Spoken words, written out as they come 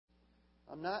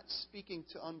I'm not speaking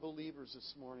to unbelievers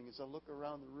this morning as I look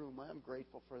around the room. I'm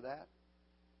grateful for that.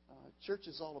 Church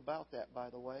is all about that, by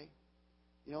the way.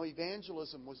 You know,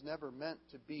 evangelism was never meant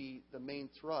to be the main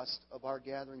thrust of our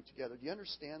gathering together. Do you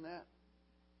understand that?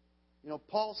 You know,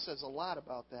 Paul says a lot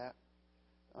about that.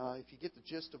 If you get the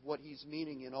gist of what he's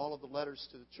meaning in all of the letters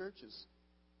to the churches.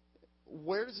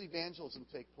 Where does evangelism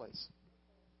take place?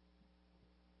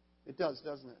 It does,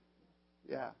 doesn't it?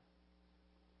 Yeah.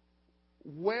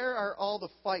 Where are all the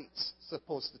fights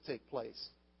supposed to take place?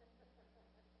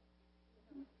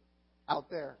 Out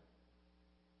there.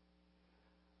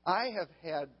 I have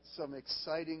had some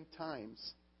exciting times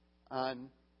on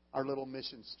our little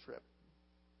missions trip.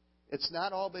 It's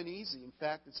not all been easy. In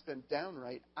fact, it's been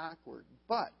downright awkward.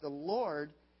 But the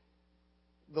Lord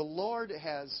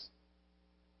has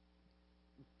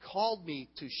called me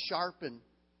to sharpen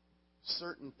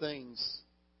certain things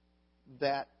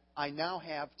that I now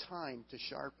have time to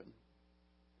sharpen.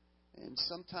 And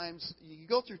sometimes you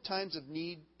go through times of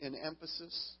need and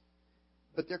emphasis,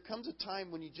 but there comes a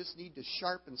time when you just need to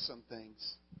sharpen some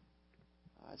things.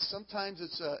 Sometimes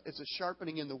it's a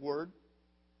sharpening in the Word.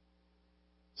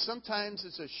 Sometimes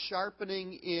it's a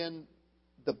sharpening in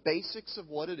the basics of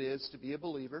what it is to be a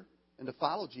believer and to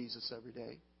follow Jesus every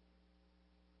day.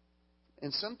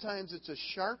 And sometimes it's a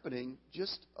sharpening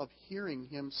just of hearing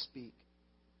Him speak.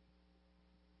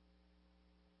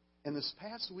 And this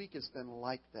past week has been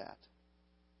like that.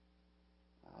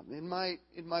 In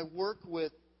my work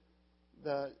with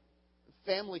the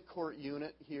family court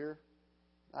unit here,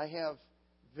 I have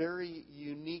very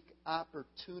unique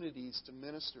opportunities to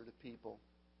minister to people.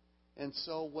 And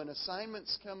so when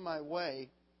assignments come my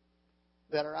way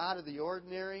that are out of the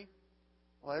ordinary,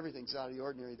 well, everything's out of the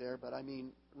ordinary there, but I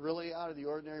mean really out of the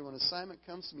ordinary, when an assignment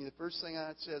comes to me, the first thing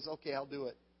I say is, okay, I'll do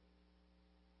it.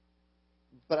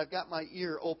 But I've got my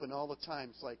ear open all the time.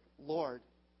 It's like, Lord,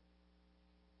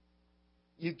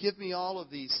 you give me all of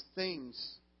these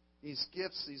things, these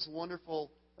gifts, these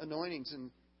wonderful anointings,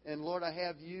 and Lord, I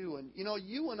have you. And, you know,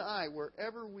 you and I,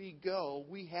 wherever we go,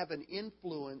 we have an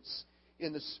influence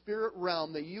in the spirit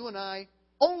realm that you and I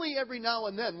only every now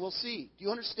and then will see. Do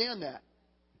you understand that?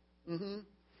 Mm-hmm.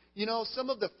 You know, some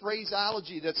of the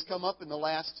phraseology that's come up in the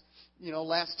last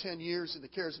 10 years in the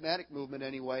charismatic movement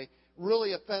anyway,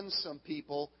 really offends some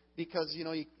people because,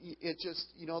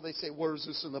 they say, where's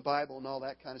this in the Bible and all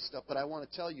that kind of stuff. But I want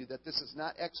to tell you that this is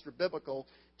not extra biblical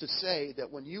to say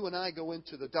that when you and I go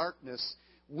into the darkness,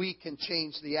 we can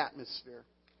change the atmosphere.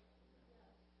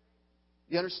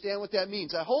 You understand what that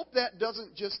means? I hope that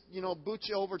doesn't just, boot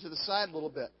you over to the side a little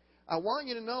bit. I want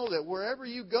you to know that wherever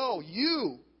you go,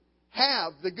 you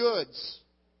have the goods.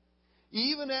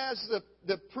 Even as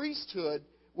the priesthood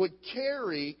would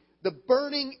carry the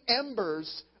burning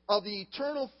embers of the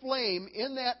eternal flame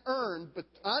in that urn, but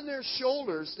on their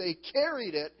shoulders they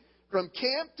carried it from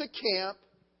camp to camp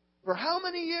for how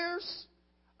many years?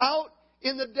 Out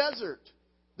in the desert.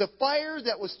 The fire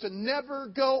that was to never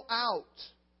go out.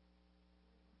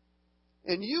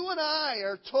 And you and I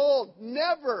are told,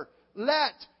 never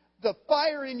let the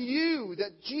fire in you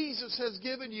that Jesus has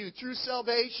given you through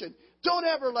salvation, don't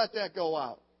ever let that go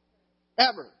out.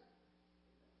 Ever.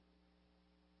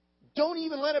 Don't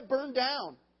even let it burn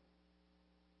down.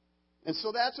 And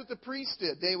so that's what the priests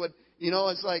did. They would,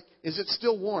 it's like, is it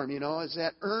still warm? Is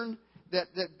that urn, that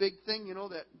big thing,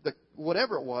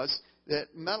 whatever it was,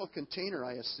 that metal container,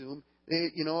 I assume,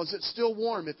 is it still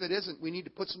warm? If it isn't, we need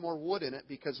to put some more wood in it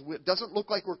because it doesn't look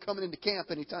like we're coming into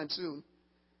camp anytime soon.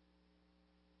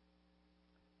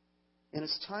 And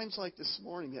it's times like this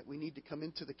morning that we need to come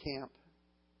into the camp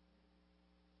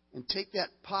and take that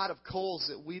pot of coals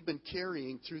that we've been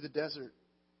carrying through the desert.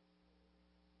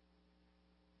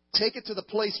 Take it to the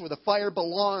place where the fire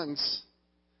belongs,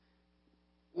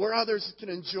 where others can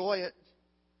enjoy it.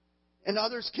 And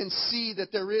others can see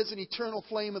that there is an eternal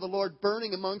flame of the Lord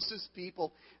burning amongst His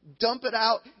people. Dump it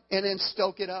out and then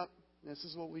stoke it up. This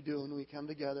is what we do when we come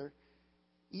together,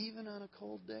 even on a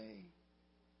cold day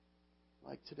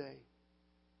like today.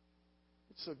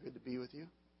 It's so good to be with you.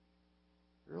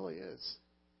 It really is.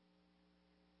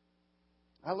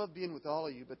 I love being with all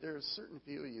of you, but there are a certain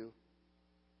few of you.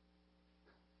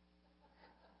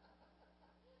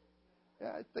 Yeah,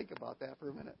 I think about that for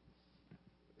a minute.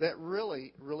 That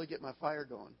really, really get my fire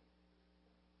going.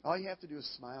 All you have to do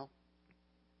is smile.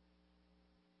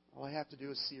 All I have to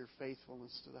do is see your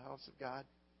faithfulness to the house of God,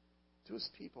 to His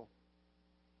people.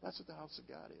 That's what the house of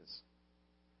God is.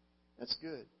 That's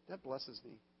good. That blesses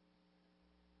me.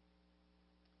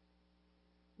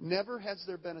 Never has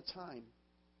there been a time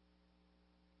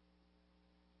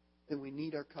that we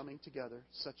need our coming together,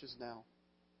 such as now.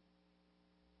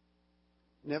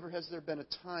 Never has there been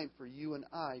a time for you and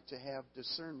I to have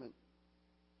discernment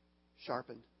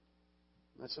sharpened.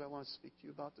 And that's what I want to speak to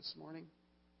you about this morning.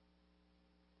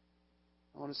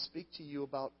 I want to speak to you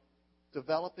about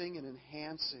developing and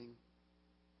enhancing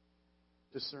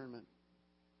discernment.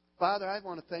 Father, I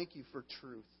want to thank you for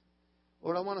truth.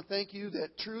 Lord, I want to thank you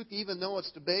that truth, even though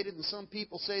it's debated and some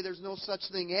people say there's no such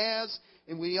thing as,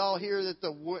 and we all hear that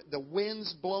the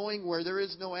wind's blowing where there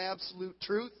is no absolute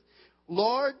truth.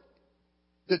 Lord,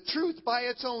 the truth by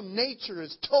its own nature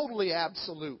is totally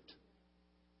absolute.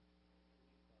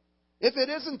 If it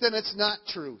isn't, then it's not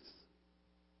truth.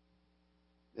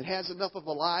 It has enough of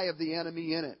a lie of the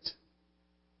enemy in it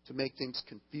to make things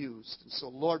confused. And so,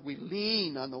 Lord, we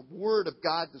lean on the Word of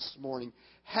God this morning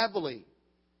heavily.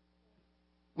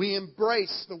 We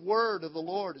embrace the Word of the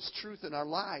Lord as truth in our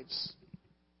lives.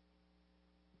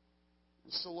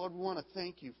 And so, Lord, we want to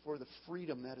thank you for the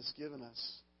freedom that is given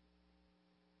us.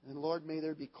 And, Lord, may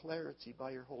there be clarity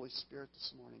by your Holy Spirit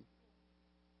this morning.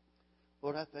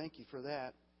 Lord, I thank you for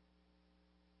that.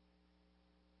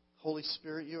 Holy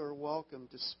Spirit, you are welcome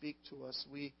to speak to us.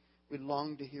 We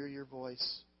long to hear your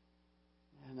voice.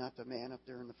 And not the man up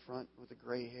there in the front with the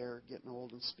gray hair getting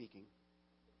old and speaking.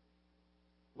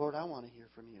 Lord, I want to hear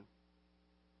from you.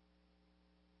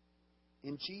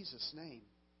 In Jesus' name,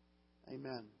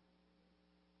 amen.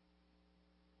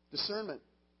 Discernment.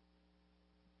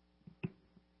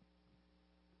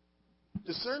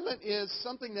 Discernment is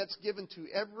something that's given to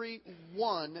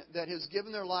everyone that has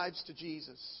given their lives to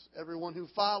Jesus. Everyone who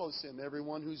follows Him.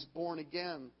 Everyone who's born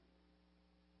again.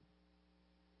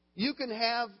 You can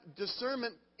have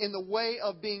discernment in the way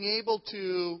of being able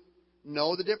to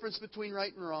know the difference between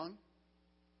right and wrong.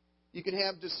 You can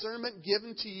have discernment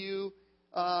given to you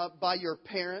by your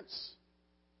parents,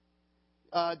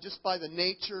 just by the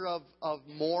nature of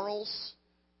morals.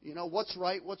 You know, what's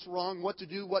right, what's wrong, what to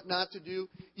do, what not to do.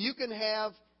 You can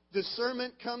have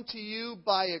discernment come to you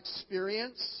by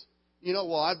experience. You know,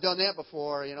 well, I've done that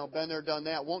before. You know, been there, done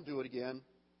that. Won't do it again.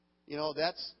 You know,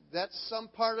 that's some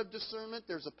part of discernment.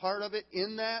 There's a part of it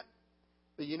in that.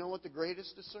 But you know what the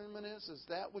greatest discernment is? Is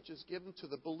that which is given to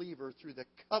the believer through the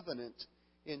covenant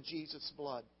in Jesus'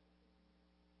 blood.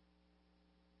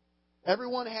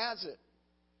 Everyone has it.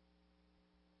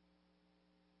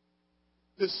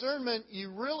 Discernment, you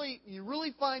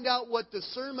really find out what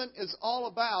discernment is all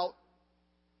about,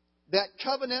 that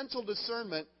covenantal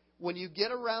discernment, when you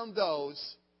get around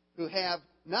those who have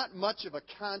not much of a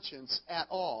conscience at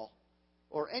all,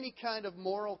 or any kind of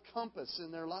moral compass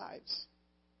in their lives.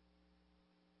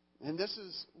 And this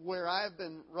is where I've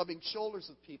been rubbing shoulders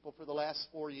with people for the last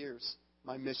 4 years.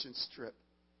 My missions trip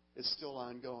is still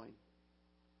ongoing.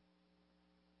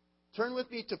 Turn with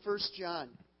me to 1 John,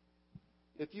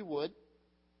 if you would.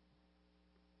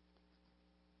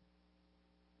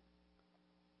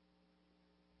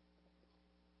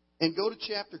 And go to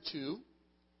chapter 2.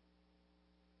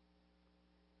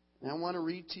 And I want to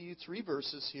read to you 3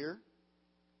 verses here.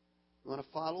 You want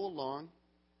to follow along.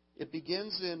 It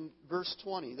begins in verse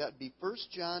 20. That would be 1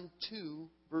 John 2,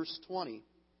 verse 20.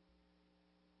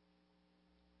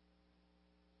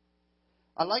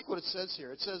 I like what it says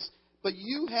here. It says, "But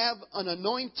you have an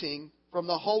anointing from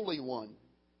the Holy One."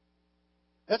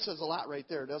 That says a lot right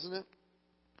there, doesn't it?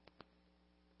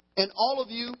 "And all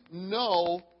of you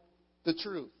know the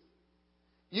truth."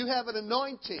 You have an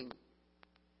anointing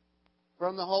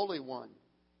from the Holy One.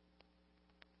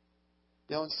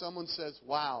 You know, when someone says,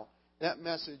 "Wow, that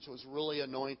message was really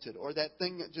anointed," or "that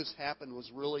thing that just happened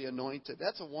was really anointed,"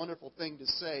 that's a wonderful thing to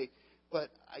say. But,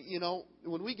 you know,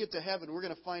 when we get to heaven, we're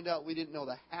going to find out we didn't know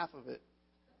the half of it.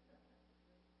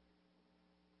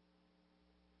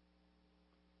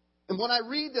 And when I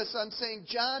read this, I'm saying,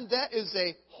 John, that is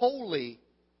a holy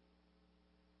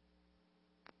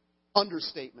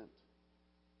understatement.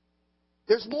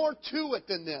 There's more to it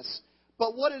than this.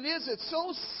 But what it is, it's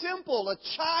so simple, a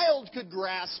child could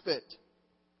grasp it.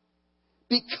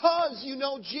 Because you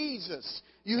know Jesus,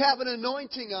 you have an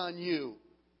anointing on you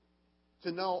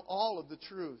to know all of the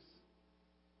truth.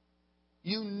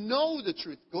 You know the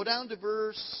truth. Go down to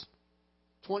verse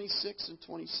 26 and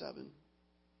 27.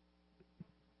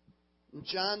 And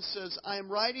John says, "I am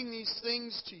writing these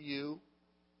things to you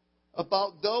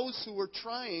about those who are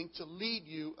trying to lead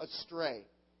you astray."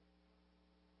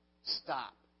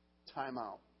 Stop. Time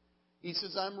out. He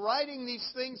says, "I'm writing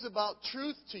these things about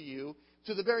truth to you,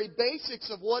 to the very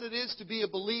basics of what it is to be a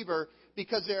believer,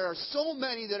 because there are so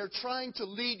many that are trying to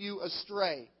lead you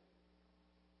astray."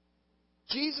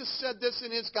 Jesus said this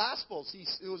in His Gospels.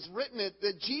 It was written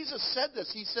that Jesus said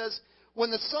this. He says, "When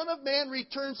the Son of Man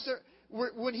returns,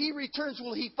 when He returns,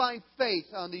 will He find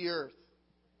faith on the earth?"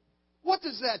 What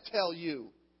does that tell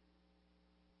you?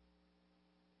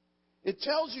 It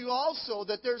tells you also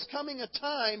that there's coming a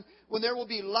time when there will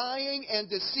be lying and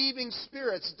deceiving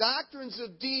spirits, doctrines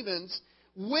of demons,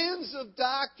 winds of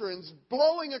doctrines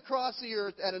blowing across the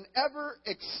earth at an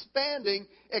ever-expanding,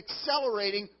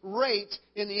 accelerating rate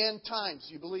in the end times.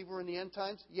 You believe we're in the end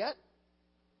times yet?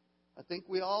 I think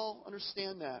we all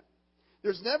understand that.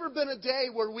 There's never been a day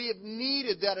where we have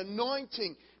needed that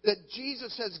anointing that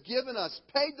Jesus has given us,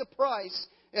 paid the price,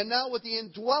 and now with the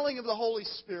indwelling of the Holy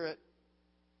Spirit,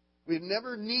 we've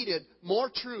never needed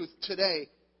more truth today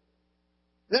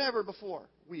than ever before.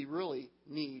 We really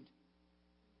need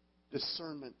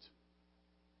discernment.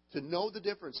 To know the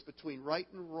difference between right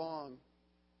and wrong,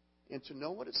 and to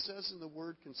know what it says in the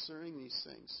Word concerning these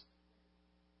things.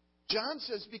 John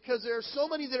says, because there are so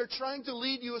many that are trying to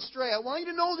lead you astray, I want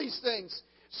you to know these things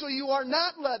so you are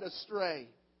not led astray.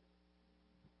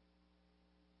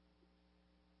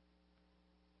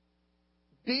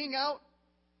 Being out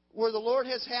where the Lord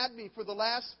has had me for the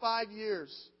last 5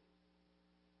 years,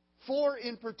 4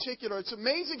 in particular, it's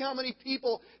amazing how many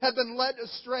people have been led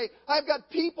astray. I've got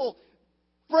people,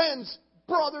 friends,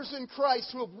 brothers in Christ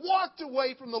who have walked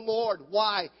away from the Lord.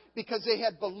 Why? Because they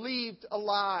had believed a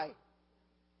lie.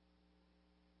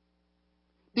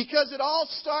 Because it all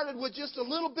started with just a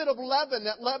little bit of leaven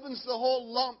that leavens the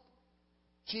whole lump.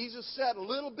 Jesus said, a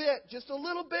little bit, just a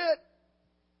little bit.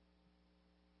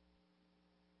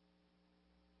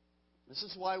 This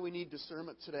is why we need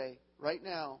discernment today, right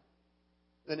now,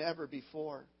 than ever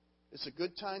before. It's a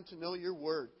good time to know your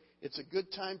Word. It's a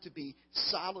good time to be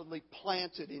solidly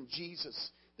planted in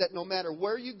Jesus. That no matter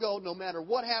where you go, no matter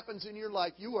what happens in your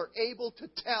life, you are able to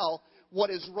tell what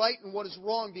is right and what is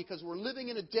wrong, because we're living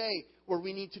in a day where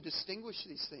we need to distinguish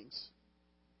these things.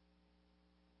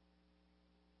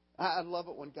 I love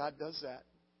it when God does that.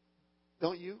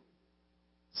 Don't you?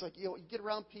 It's like, you get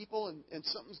around people and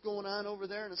something's going on over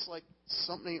there, and it's like,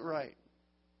 something ain't right.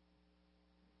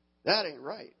 That ain't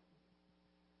right.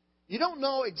 You don't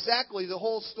know exactly the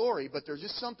whole story, but there's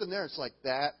just something there. It's like,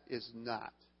 that is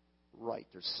not right.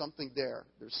 There's something there.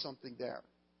 There's something there.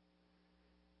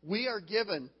 We are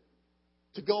given,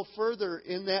 to go further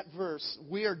in that verse,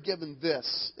 we are given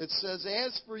this. It says,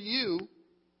 as for you,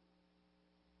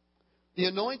 the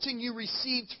anointing you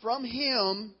received from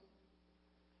Him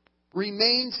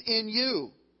remains in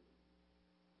you.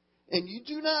 And you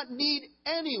do not need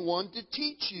anyone to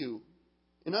teach you.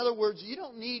 In other words, you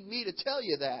don't need me to tell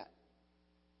you that.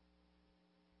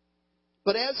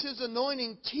 But as His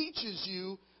anointing teaches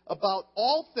you about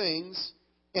all things,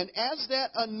 and as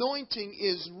that anointing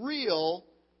is real,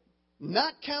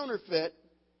 not counterfeit,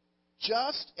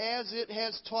 just as it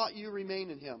has taught you, remain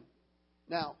in Him.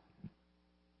 Now,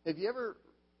 have you ever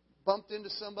bumped into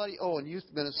somebody? Oh, in youth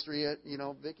ministry,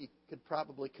 Vicki could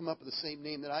probably come up with the same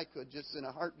name that I could just in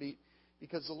a heartbeat,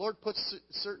 because the Lord puts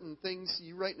certain things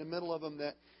you right in the middle of them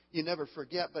that you never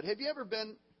forget. But have you ever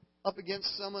been up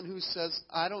against someone who says,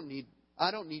 I don't need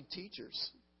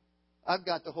teachers. I've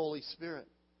got the Holy Spirit.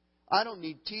 I don't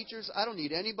need teachers. I don't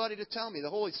need anybody to tell me. The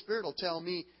Holy Spirit will tell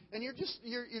me. And you're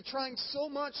trying so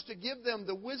much to give them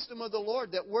the wisdom of the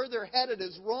Lord that where they're headed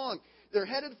is wrong. They're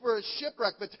headed for a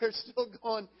shipwreck, but they're still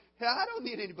going, hey, I don't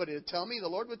need anybody to tell me. The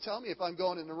Lord would tell me if I'm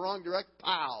going in the wrong direction.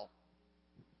 Pow!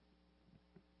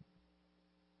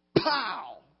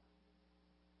 Pow!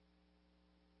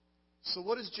 So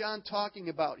what is John talking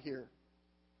about here?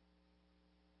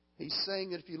 He's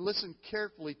saying that if you listen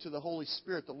carefully to the Holy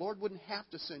Spirit, the Lord wouldn't have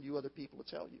to send you other people to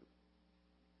tell you.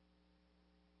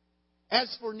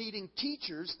 As for needing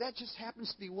teachers, that just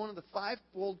happens to be one of the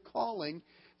fivefold calling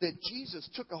that Jesus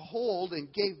took a hold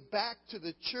and gave back to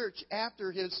the church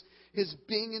after his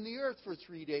being in the earth for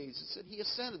 3 days. It said He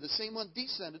ascended. The same one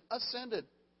descended, ascended.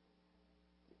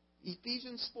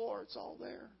 Ephesians 4, it's all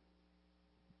there.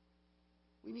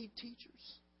 We need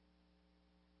teachers.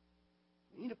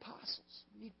 We need apostles.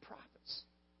 We need prophets.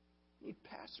 We need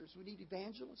pastors. We need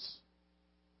evangelists.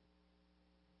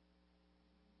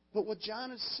 But what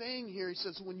John is saying here, he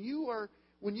says, when you are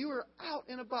out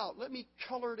and about, let me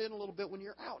color it in a little bit. When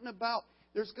you're out and about,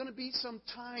 there's going to be some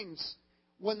times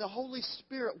when the Holy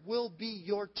Spirit will be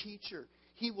your teacher.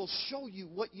 He will show you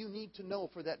what you need to know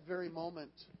for that very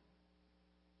moment.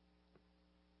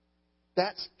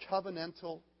 That's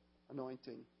covenantal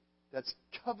anointing. That's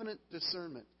covenant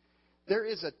discernment. There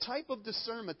is a type of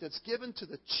discernment that's given to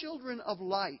the children of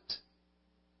light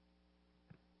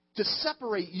to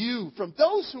separate you from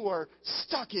those who are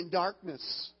stuck in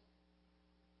darkness.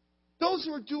 Those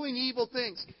who are doing evil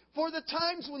things. For the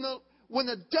times when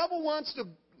the devil wants to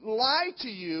lie to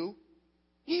you,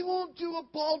 he won't do a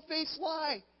bald-faced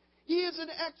lie. He is an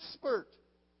expert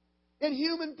in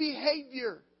human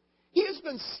behavior. He has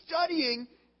been studying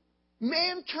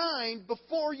mankind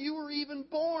before you were even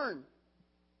born.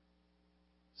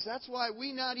 So that's why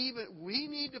we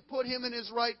need to put Him in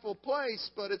His rightful place,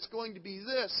 but it's going to be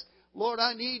this. Lord,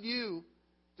 I need You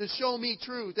to show me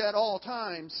truth at all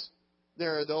times.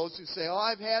 There are those who say,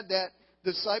 I've had that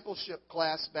discipleship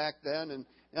class back then, and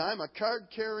I'm a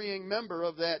card-carrying member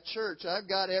of that church. I've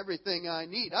got everything I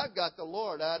need. I've got the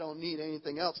Lord. I don't need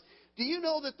anything else. Do you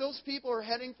know that those people are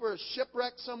heading for a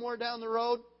shipwreck somewhere down the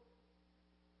road?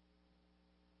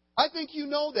 I think you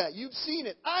know that. You've seen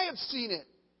it. I have seen it.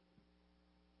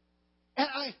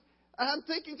 And I'm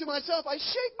thinking to myself, I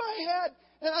shake my head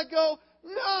and I go,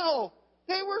 no,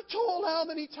 they were told how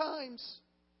many times?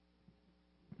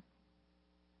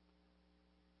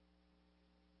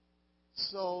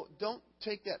 So don't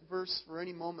take that verse for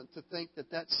any moment to think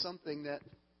that that's something that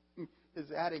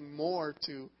is adding more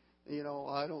to,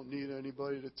 I don't need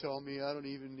anybody to tell me. I don't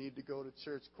even need to go to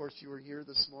church. Of course, you were here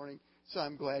this morning, so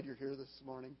I'm glad you're here this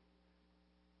morning.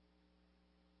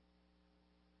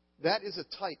 That is a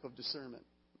type of discernment.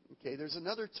 Okay, there's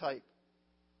another type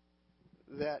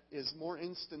that is more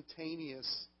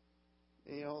instantaneous.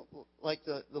 Like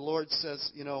the Lord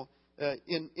says,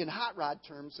 in hot rod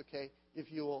terms, okay,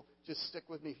 if you will just stick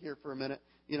with me here for a minute.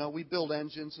 We build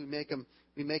engines, we make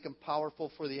them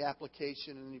powerful for the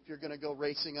application, and if you're going to go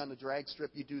racing on the drag strip,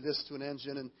 you do this to an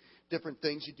engine and different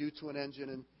things you do to an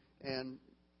engine, and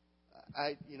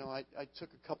I took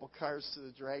a couple cars to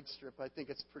the drag strip. I think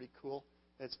it's pretty cool.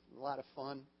 It's a lot of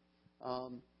fun,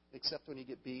 except when you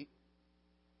get beat.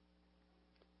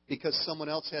 Because someone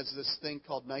else has this thing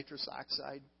called nitrous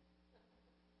oxide.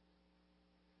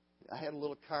 I had a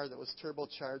little car that was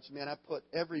turbocharged. Man, I put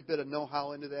every bit of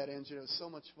know-how into that engine. It was so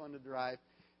much fun to drive.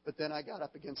 But then I got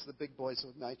up against the big boys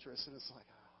with nitrous, and it's like,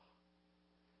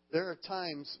 There are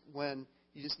times when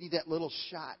you just need that little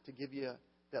shot to give you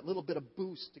that little bit of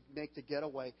boost to make the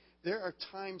getaway. There are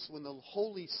times when the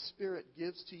Holy Spirit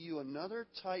gives to you another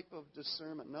type of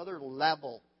discernment, another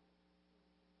level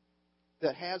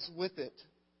that has with it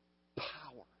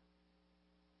power.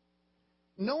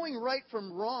 Knowing right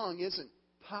from wrong isn't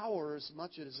power as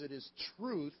much as it is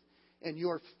truth and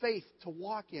your faith to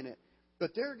walk in it.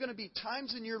 But there are going to be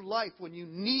times in your life when you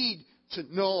need to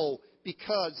know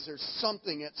because there's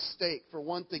something at stake. For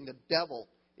one thing, the devil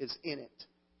is in it,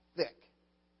 thick.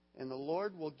 And the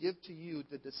Lord will give to you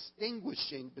the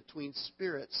distinguishing between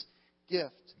spirits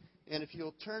gift. And if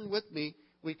you'll turn with me,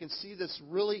 we can see this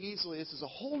really easily. This is a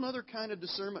whole other kind of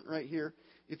discernment right here.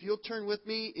 If you'll turn with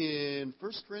me in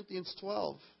 1 Corinthians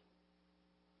 12.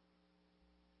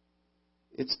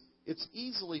 It's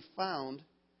easily found,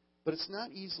 but it's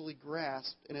not easily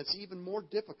grasped, and it's even more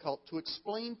difficult to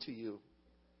explain to you.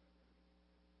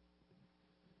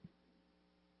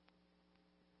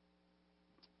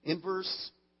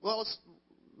 Let's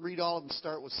read all of them.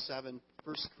 Start with 7.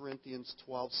 1 Corinthians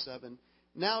 12:7.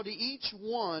 Now to each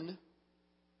one,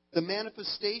 the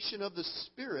manifestation of the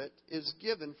Spirit is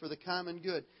given for the common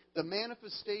good. The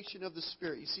manifestation of the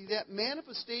Spirit. You see, that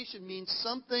manifestation means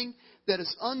something that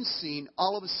is unseen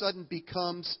all of a sudden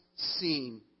becomes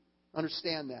seen.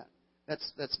 Understand that.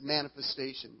 That's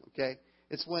manifestation, okay?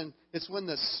 It's when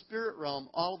the spirit realm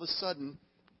all of a sudden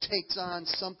takes on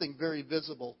something very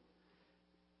visible.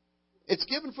 It's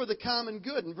given for the common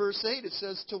good. In verse 8 it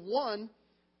says, to one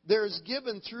there is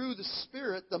given through the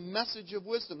Spirit the message of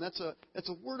wisdom. That's a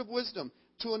word of wisdom.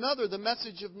 To another the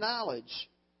message of knowledge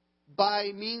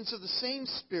by means of the same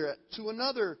Spirit. To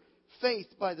another faith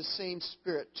by the same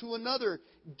Spirit. To another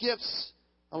gifts,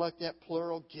 I like that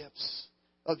plural, gifts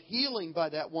of healing by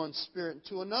that one Spirit.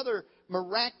 To another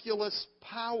miraculous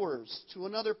powers. To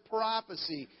another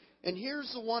prophecy. And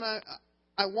here's the one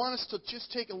I want us to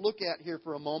just take a look at here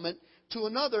for a moment. To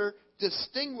another,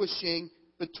 distinguishing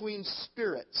between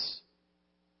spirits.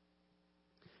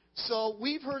 So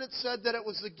we've heard it said that it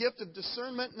was the gift of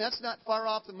discernment, and that's not far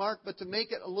off the mark, but to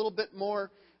make it a little bit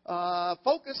more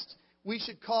focused, we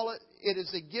should call it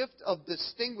is a gift of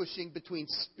distinguishing between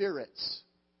spirits.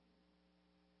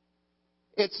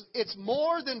 It's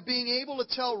more than being able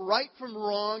to tell right from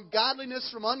wrong, godliness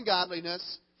from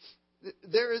ungodliness.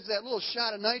 There is that little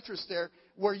shot of nitrous there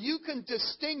where you can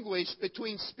distinguish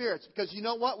between spirits. Because you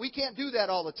know what? We can't do that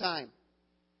all the time.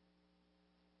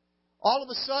 All of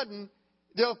a sudden,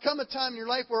 there'll come a time in your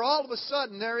life where all of a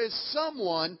sudden there is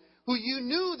someone who you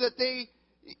knew that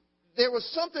there was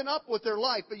something up with their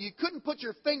life, but you couldn't put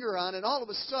your finger on it. And all of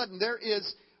a sudden there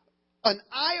is an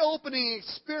eye-opening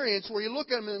experience where you look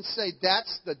at them and say,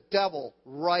 that's the devil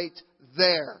right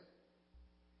there.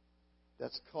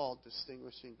 That's called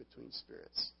distinguishing between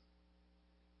spirits.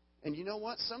 And you know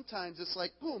what? Sometimes it's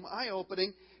like, boom,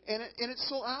 eye-opening. and it's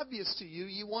so obvious to you,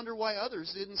 you wonder why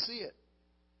others didn't see it.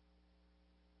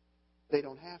 They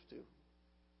don't have to.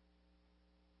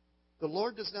 The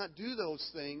Lord does not do those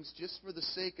things just for the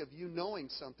sake of you knowing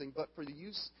something, but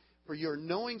for your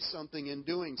knowing something and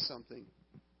doing something.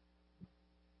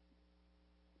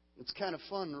 It's kind of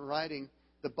fun riding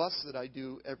the bus that I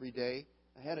do every day.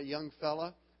 I had a young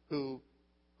fella who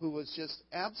was just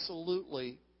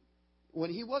absolutely,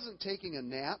 when he wasn't taking a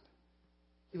nap,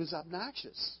 he was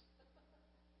obnoxious.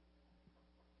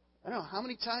 I don't know how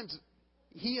many times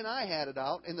he and I had it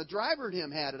out, and the driver and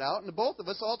him had it out, and the both of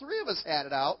us, all three of us had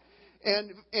it out.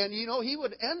 And you know, he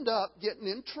would end up getting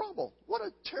in trouble. What a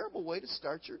terrible way to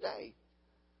start your day.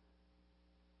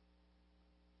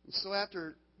 And so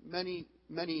after many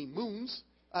moons,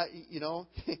 you know,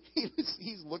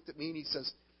 he's looked at me and he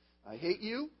says, "I hate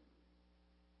you.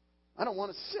 I don't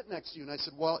want to sit next to you." And I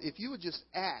said, "Well, if you would just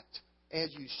act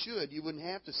as you should, you wouldn't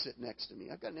have to sit next to me.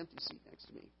 I've got an empty seat next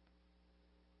to me."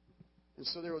 And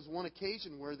so there was one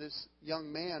occasion where this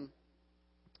young man,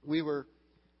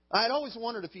 I had always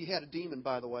wondered if he had a demon,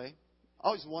 by the way. I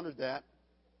always wondered that.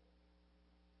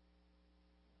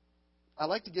 I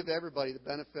like to give everybody the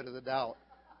benefit of the doubt.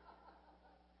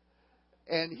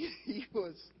 And he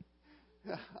was,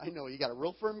 I know, you got a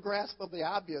real firm grasp of the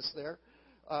obvious there.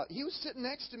 He was sitting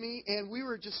next to me, and we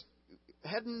were just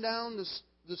heading down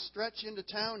the stretch into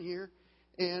town here.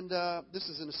 And this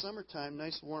is in the summertime,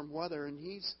 nice warm weather, and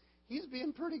he's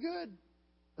being pretty good.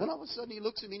 Then all of a sudden he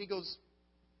looks at me and he goes,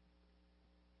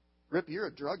 "Rip, you're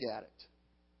a drug addict."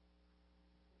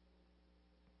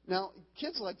 Now,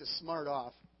 kids like to smart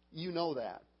off. You know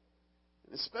that.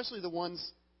 Especially the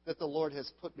ones that the Lord has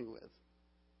put me with.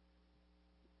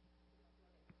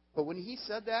 But when he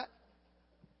said that,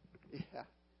 yeah,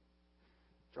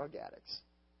 drug addicts.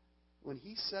 When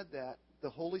he said that, the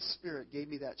Holy Spirit gave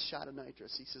me that shot of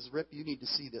nitrous. He says, "Rip, you need to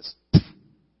see this."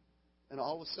 And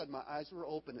all of a sudden, my eyes were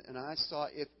open, and I saw,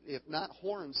 if not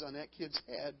horns on that kid's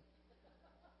head,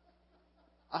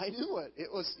 I knew it.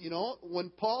 It was, you know, when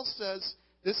Paul says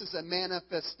this is a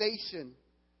manifestation,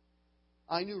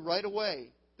 I knew right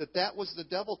away that was the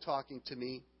devil talking to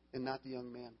me and not the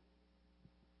young man.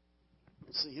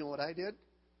 And so, you know what I did?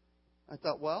 I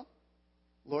thought, well,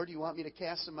 Lord, you want me to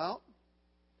cast him out?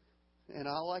 And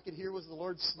all I could hear was the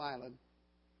Lord smiling.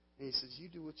 And He says, "You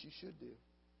do what you should do."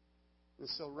 And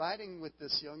so riding with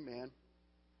this young man,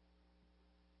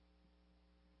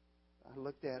 I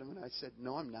looked at him and I said,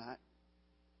 "No, I'm not."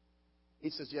 He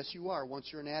says, "Yes, you are.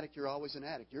 Once you're an addict, you're always an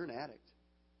addict. You're an addict.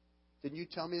 Didn't you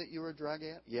tell me that you were a drug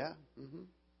addict?" "Yeah.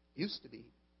 Used to be."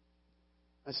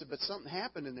 I said, "But something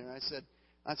happened in there." I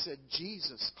said,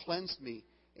 "Jesus cleansed me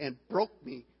and broke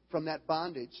me from that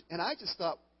bondage." And I just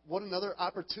thought, what another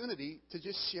opportunity to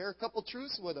just share a couple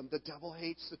truths with him. The devil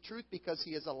hates the truth because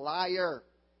he is a liar.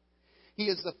 He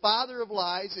is the father of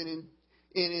lies. And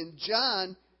in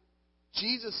John,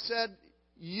 Jesus said,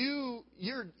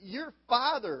 your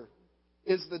father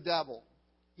is the devil.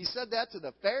 He said that to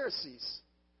the Pharisees.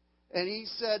 And he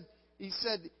said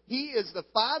he is the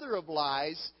father of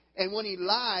lies, and when he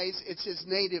lies, it's his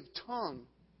native tongue.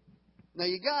 Now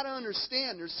you got to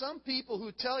understand, there's some people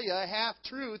who tell you a half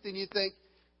truth, and you think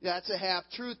that's a half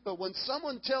truth. But when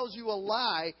someone tells you a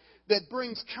lie that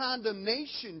brings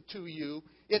condemnation to you,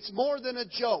 it's more than a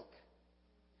joke,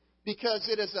 because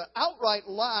it is an outright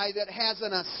lie that has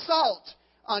an assault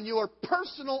on your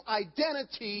personal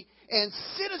identity and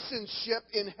citizenship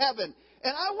in heaven.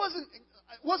 And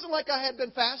it wasn't like I had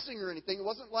been fasting or anything. It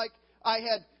wasn't like I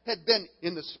had been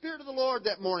in the Spirit of the Lord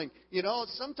that morning. You know,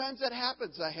 sometimes that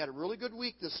happens. I had a really good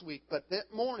week this week, but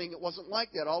that morning it wasn't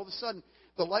like that. All of a sudden,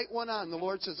 the light went on. The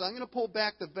Lord says, "I'm going to pull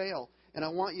back the veil, and I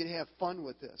want you to have fun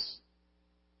with this."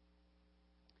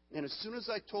 And as soon as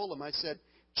I told him, I said,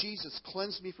 "Jesus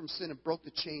cleansed me from sin and broke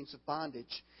the chains of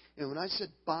bondage." And when I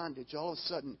said bondage, all of a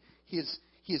sudden, his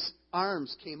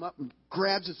arms came up and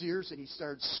grabbed his ears, and he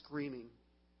started screaming.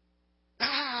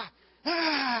 "Ah!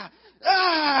 Ah!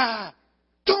 Ah!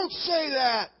 Don't say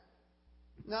that!"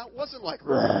 Now, it wasn't like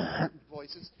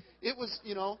voices. It was,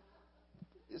 you know,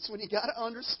 it's when you got to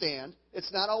understand,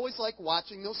 it's not always like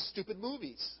watching those stupid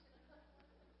movies.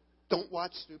 Don't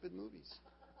watch stupid movies.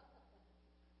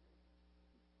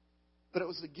 But it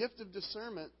was the gift of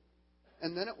discernment,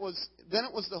 and then it was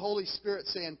the Holy Spirit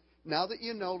saying, "Now that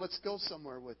you know, let's go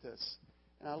somewhere with this."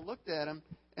 And I looked at him,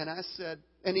 and I said,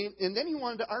 and then he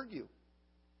wanted to argue.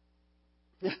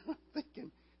 I'm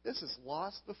thinking, this is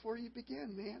lost before you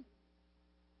begin, man.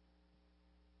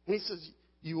 And he says,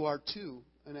 "You are too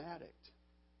an addict."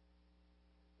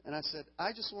 And I said,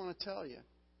 "I just want to tell you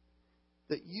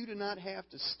that you do not have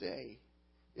to stay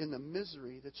in the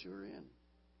misery that you're in.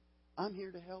 I'm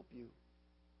here to help you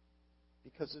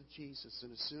because of Jesus.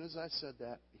 And as soon as I said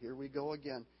that, here we go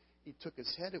again. He took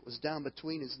his head, it was down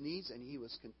between his knees, and he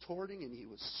was contorting, and he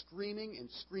was screaming and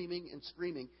screaming and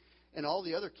screaming. And all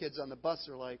the other kids on the bus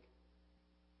are like,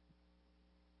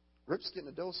 Rip's getting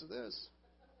a dose of this.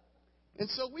 And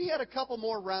so we had a couple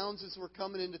more rounds as we're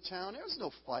coming into town. There was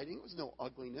no fighting. There was no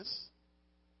ugliness.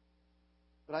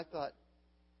 But I thought,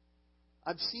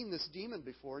 I've seen this demon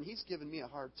before, and he's given me a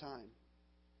hard time.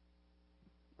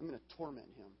 I'm going to torment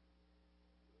him.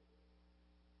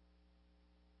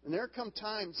 And there come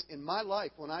times in my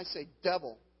life when I say,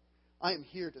 devil, I am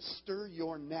here to stir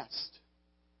your nest.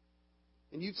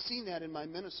 And you've seen that in my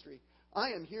ministry.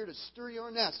 I am here to stir your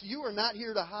nest. You are not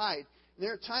here to hide. And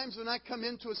there are times when I come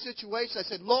into a situation, I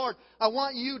said, Lord, I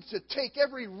want you to take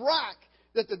every rock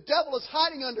that the devil is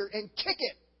hiding under and kick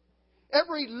it.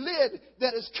 Every lid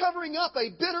that is covering up a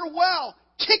bitter well,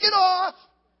 kick it off.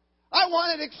 I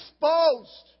want it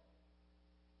exposed.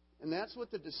 And that's what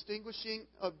the distinguishing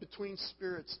of between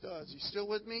spirits does. You still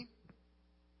with me?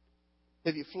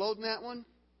 Have you flowed in that one?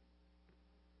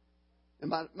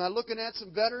 Am I looking at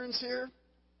some veterans here?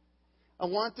 I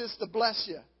want this to bless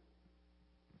you.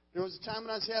 There was a time when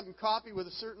I was having coffee with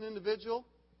a certain individual.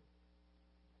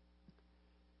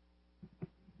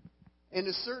 And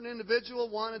a certain individual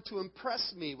wanted to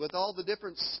impress me with all the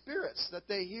different spirits that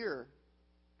they hear.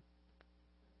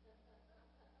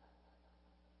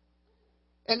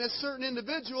 And a certain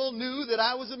individual knew that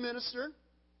I was a minister.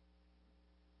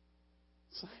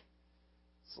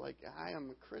 It's like I am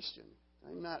a Christian.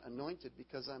 I'm not anointed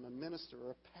because I'm a minister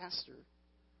or a pastor.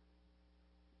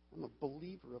 I'm a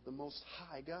believer of the Most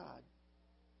High God.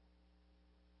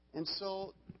 And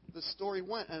so the story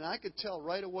went, and I could tell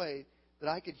right away that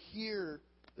I could hear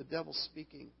the devil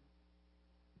speaking.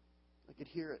 I could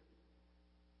hear it.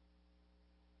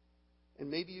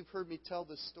 And maybe you've heard me tell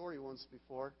this story once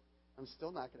before. I'm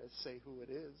still not going to say who it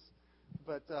is.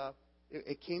 But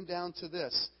it came down to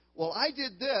this. Well, I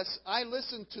did this. I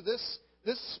listened to this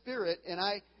spirit,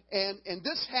 and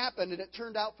this happened, and it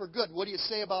turned out for good. What do you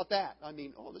say about that? I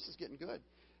mean, this is getting good.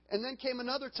 And then came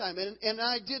another time, and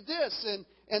I did this,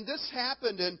 and this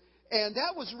happened, and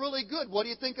that was really good. What do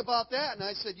you think about that? And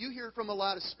I said, you hear from a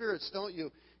lot of spirits, don't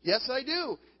you? Yes, I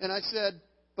do. And I said,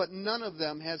 but none of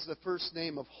them has the first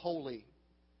name of holy.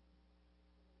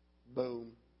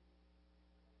 Boom.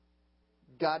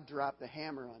 God dropped the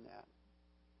hammer on that.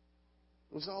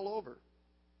 It was all over.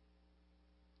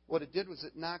 What it did was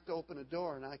it knocked open a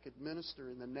door, and I could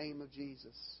minister in the name of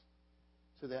Jesus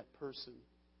to that person.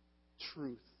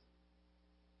 Truth.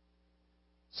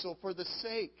 So for the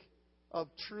sake of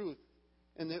truth,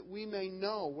 and that we may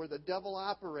know where the devil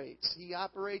operates, he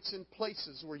operates in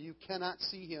places where you cannot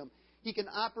see him. He can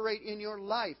operate in your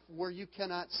life where you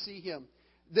cannot see him.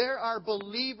 There are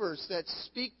believers that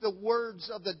speak the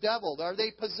words of the devil. Are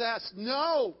they possessed?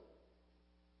 No.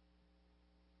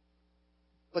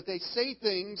 But they say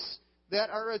things that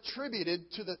are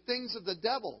attributed to the things of the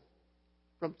devil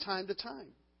from time to time.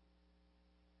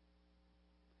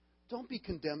 Don't be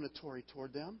condemnatory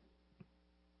toward them.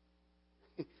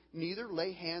 Neither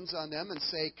lay hands on them and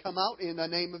say, come out in the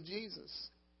name of Jesus.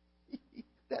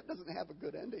 That doesn't have a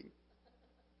good ending.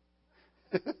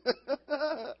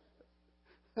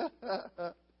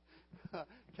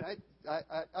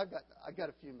 I've got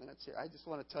a few minutes here. I just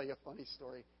want to tell you a funny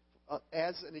story.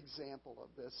 As an example of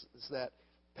this is that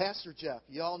Pastor Jeff,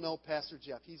 you all know Pastor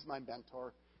Jeff. He's my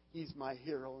mentor. He's my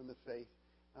hero in the faith.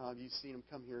 You've seen him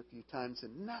come here a few times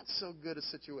in not so good of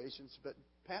situations, but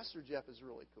Pastor Jeff is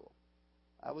really cool.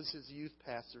 I was his youth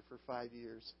pastor for 5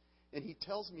 years. And he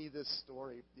tells me this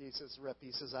story. He says, Rip,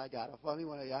 I got a funny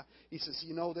one. Yeah. He says,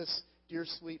 you know this dear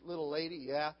sweet little lady?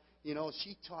 Yeah. You know,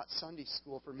 she taught Sunday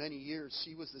school for many years.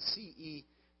 She was the CE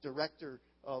director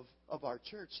of our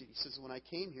church. He says, when I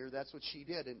came here, that's what she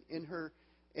did. And in her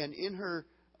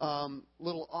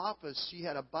little office, she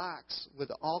had a box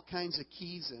with all kinds of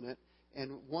keys in it.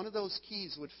 And one of those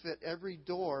keys would fit every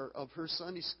door of her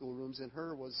Sunday school rooms, and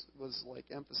her was like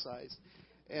emphasized.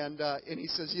 And he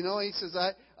says,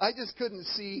 I just couldn't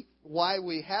see why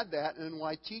we had that and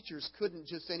why teachers couldn't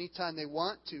just anytime they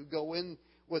want to go in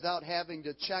without having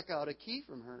to check out a key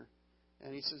from her.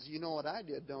 And he says, you know what I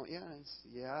did, don't you? And I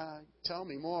said, yeah, tell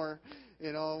me more.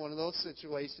 One of those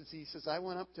situations. He says, I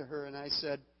went up to her and I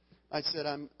said,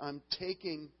 I'm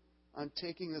taking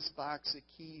this box of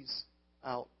keys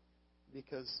out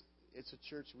because it's a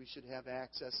church we should have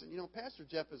access. And Pastor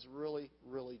Jeff is really,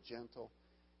 really gentle.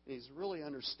 He's really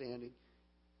understanding.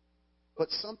 But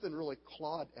something really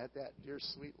clawed at that dear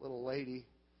sweet little lady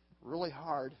really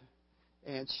hard.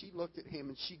 And she looked at him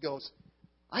and she goes,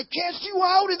 I cast you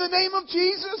out in the name of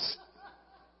Jesus.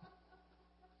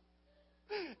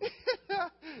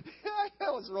 I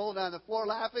was rolling on the floor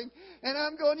laughing, and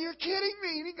I'm going, you're kidding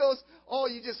me. And he goes, oh,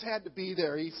 you just had to be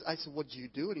there. I said, what did you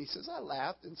do? And he says, I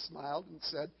laughed and smiled and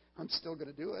said, I'm still going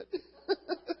to do it.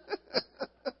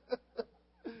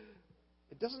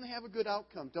 It doesn't have a good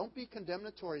outcome. Don't be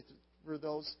condemnatory for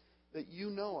those that you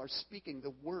know are speaking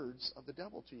the words of the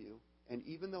devil to you. And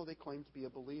even though they claim to be a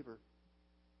believer,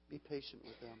 be patient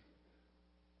with them.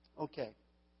 Okay.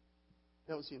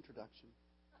 That was the introduction.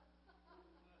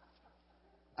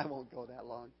 I won't go that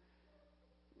long.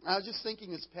 I was just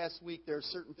thinking this past week, there are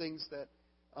certain things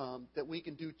that we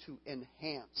can do to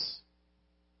enhance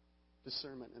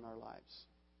discernment in our lives.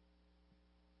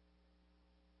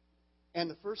 And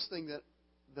the first thing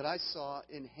that I saw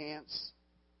enhance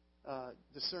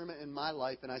discernment in my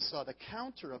life, and I saw the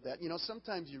counter of that.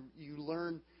 Sometimes you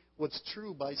learn what's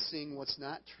true by seeing what's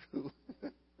not true.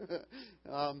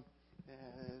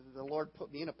 The Lord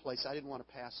put me in a place I didn't want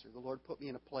to pastor. The Lord put me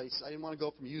in a place I didn't want to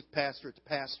go from youth pastor to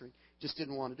pastoring. Just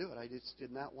didn't want to do it. I just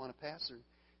did not want to pastor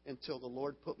until the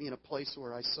Lord put me in a place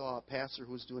where I saw a pastor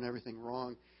who was doing everything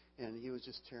wrong, and he was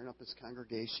just tearing up his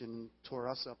congregation, tore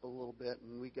us up a little bit,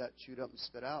 and we got chewed up and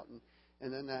spit out.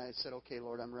 And then I said, okay,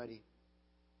 Lord, I'm ready.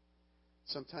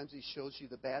 Sometimes He shows you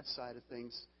the bad side of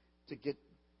things to get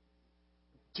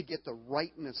the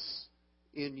rightness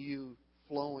in you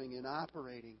flowing and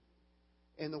operating.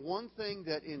 And the one thing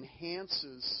that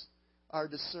enhances our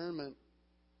discernment,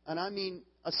 and I mean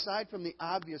aside from the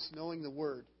obvious knowing the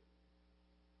Word,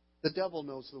 the devil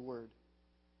knows the Word.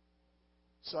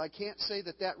 So I can't say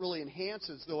that really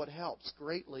enhances, though it helps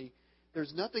greatly.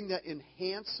 There's nothing that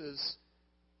enhances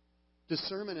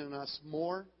discernment in us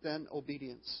more than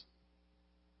obedience.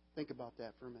 Think about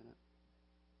that for a minute.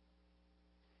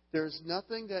 There's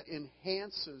nothing that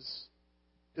enhances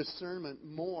discernment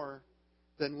more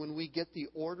than when we get the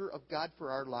order of God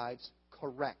for our lives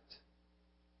correct.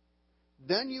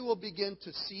 Then you will begin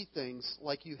to see things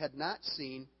like you had not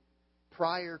seen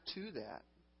prior to that.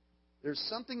 There's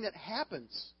something that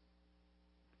happens.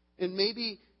 And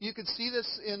maybe you could see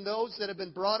this in those that have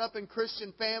been brought up in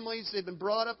Christian families. They've been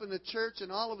brought up in the church,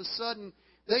 and all of a sudden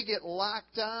they get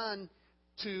locked on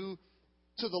to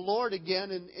the Lord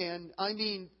again. And I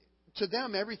mean, to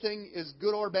them, everything is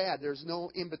good or bad. There's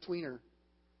no in-betweener.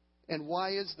 And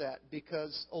why is that?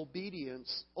 Because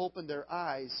obedience opened their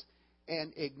eyes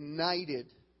and ignited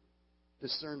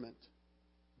discernment.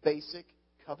 Basic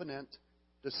covenant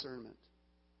discernment.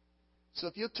 So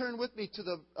if you'll turn with me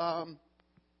to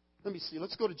let me see,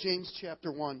 let's go to James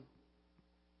chapter 1.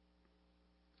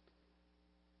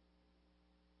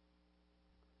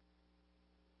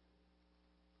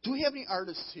 Do we have any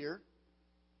artists here?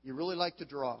 You really like to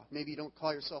draw. Maybe you don't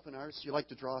call yourself an artist. You like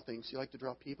to draw things. You like to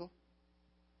draw people?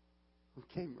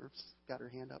 Okay, Murph's got her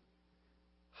hand up.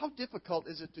 How difficult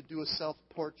is it to do a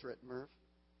self-portrait, Murph?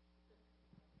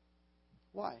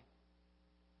 Why?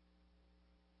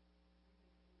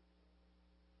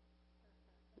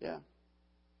 Yeah.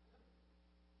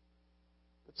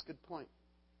 That's a good point.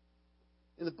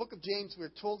 In the book of James,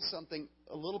 we're told something,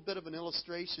 a little bit of an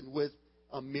illustration with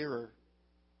a mirror.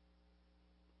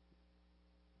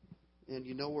 And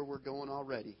you know where we're going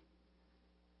already.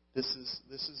 This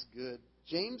is good.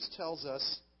 James tells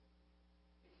us,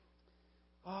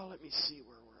 let me see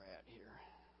where we're at here.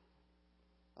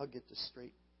 I'll get this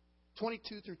straight.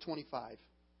 22 through 25.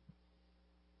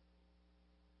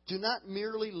 Do not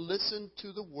merely listen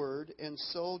to the word and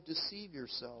so deceive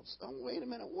yourselves. Oh, wait a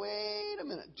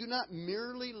minute. Do not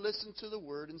merely listen to the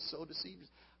word and so deceive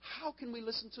yourselves. How can we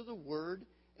listen to the word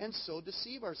and so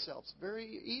deceive ourselves? Very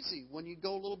easy. When you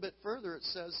go a little bit further, it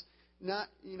says not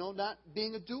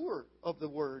being a doer of the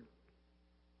word.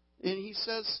 And he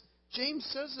says, James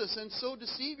says this, and so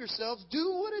deceive yourselves.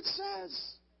 Do what it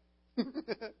says.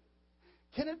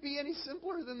 Can it be any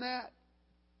simpler than that?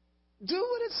 Do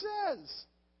what it says.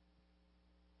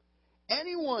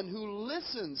 Anyone who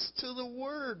listens to the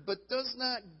word but does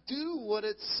not do what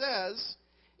it says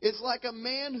is like a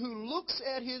man who looks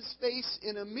at his face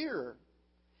in a mirror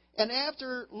and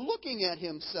after looking at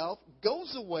himself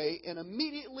goes away and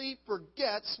immediately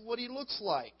forgets what he looks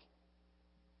like.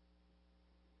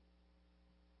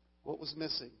 What was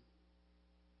missing?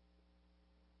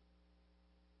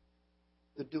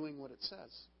 The doing what it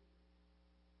says.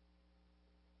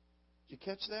 Did you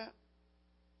catch that?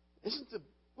 Isn't the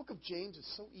book of James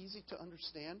is so easy to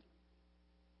understand?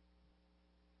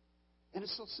 And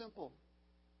it's so simple.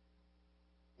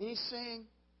 And he's saying,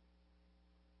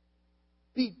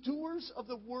 be doers of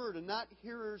the word and not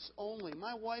hearers only.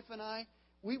 My wife and I,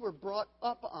 we were brought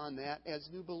up on that as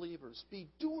new believers. Be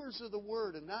doers of the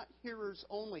Word and not hearers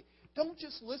only. Don't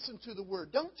just listen to the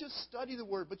Word. Don't just study the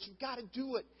Word, but you've got to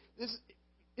do it.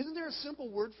 Isn't there a simple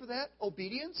word for that?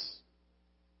 Obedience.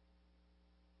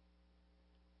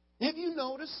 Have you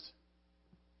noticed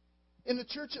in the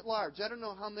church at large, I don't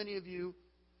know how many of you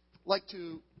like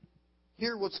to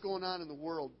hear what's going on in the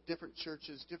world, different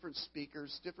churches, different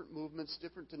speakers, different movements,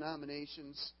 different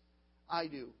denominations. I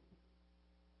do.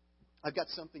 I've got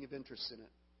something of interest in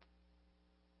it.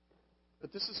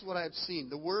 But this is what I've seen.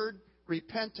 The word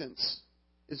repentance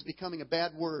is becoming a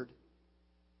bad word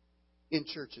in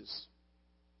churches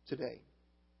today.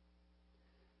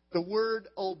 The word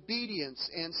obedience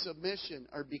and submission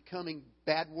are becoming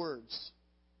bad words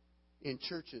in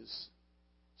churches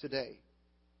today.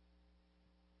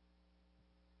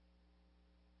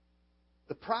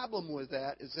 The problem with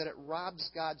that is that it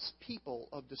robs God's people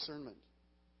of discernment.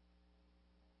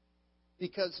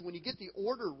 Because when you get the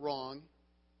order wrong,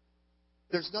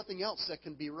 there's nothing else that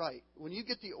can be right. When you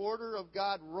get the order of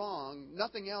God wrong,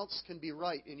 nothing else can be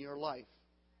right in your life.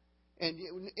 And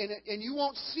you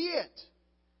won't see it.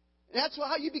 And that's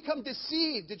how you become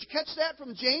deceived. Did you catch that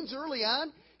from James early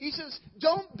on? He says,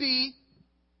 don't be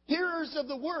hearers of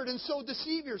the word and so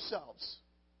deceive yourselves.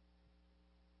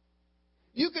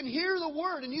 You can hear the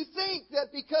word and you think that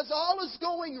because all is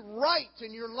going right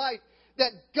in your life,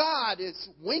 that God is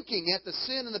winking at the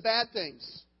sin and the bad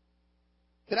things.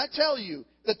 Can I tell you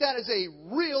that that is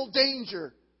a real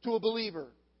danger to a believer?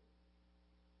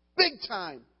 Big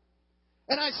time.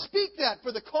 And I speak that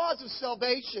for the cause of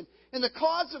salvation and the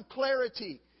cause of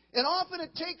clarity. And often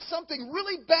it takes something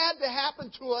really bad to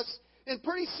happen to us, and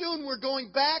pretty soon we're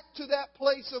going back to that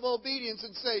place of obedience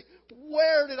and say,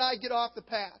 where did I get off the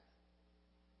path?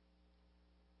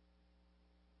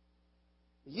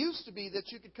 It used to be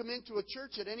that you could come into a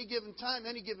church at any given time,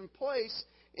 any given place,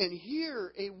 and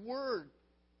hear a word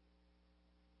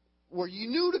where you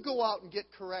knew to go out and get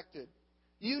corrected.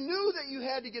 You knew that you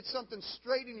had to get something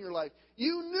straight in your life.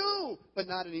 You knew, but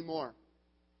not anymore.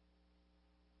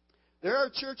 There are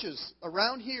churches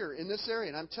around here in this area,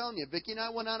 and I'm telling you, Vicki and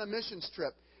I went on a missions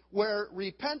trip where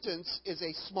repentance is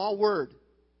a small word.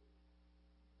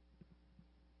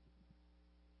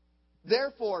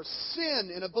 Therefore,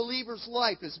 sin in a believer's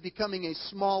life is becoming a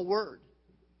small word.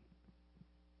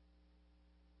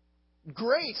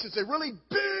 Grace is a really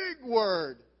big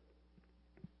word.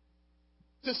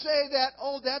 To say that,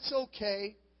 oh, that's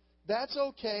okay,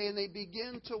 and they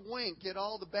begin to wink at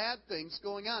all the bad things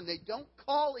going on. They don't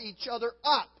call each other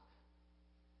up.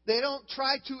 They don't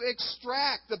try to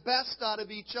extract the best out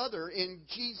of each other in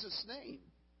Jesus' name.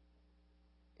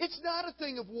 It's not a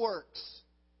thing of works.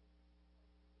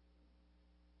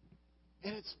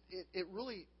 And it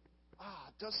really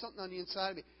does something on the inside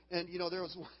of me. And, there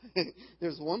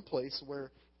was one place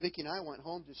where Vicki and I went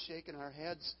home just shaking our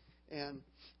heads, and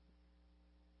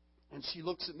she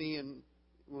looks at me, and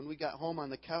when we got home on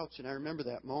the couch, and I remember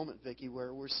that moment, Vicki,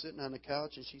 where we're sitting on the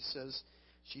couch, and she says,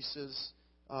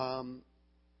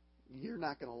 you're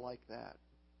not going to like that.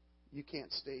 You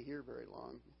can't stay here very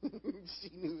long. She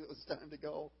knew it was time to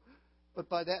go. But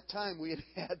by that time,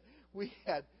 we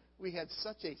had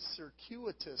such a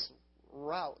circuitous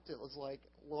route. It was like,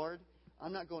 Lord,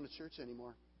 I'm not going to church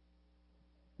anymore.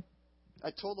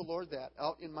 I told the Lord that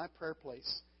out in my prayer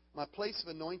place. My place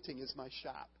of anointing is my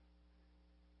shop.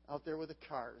 Out there with the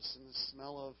cars and the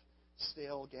smell of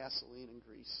stale gasoline and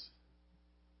grease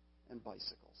and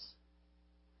bicycles.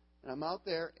 And I'm out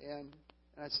there, and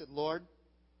I said, Lord,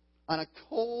 on a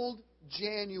cold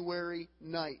January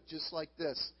night just like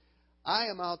this, I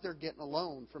am out there getting a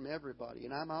loan from everybody,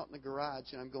 and I'm out in the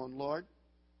garage, and I'm going, Lord,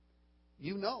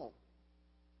 you know.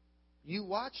 You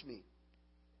watch me.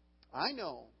 I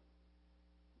know.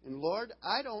 And Lord,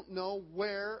 I don't know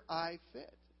where I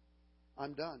fit.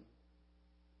 I'm done.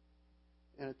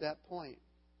 And at that point,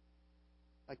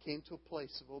 I came to a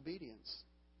place of obedience.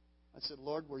 I said,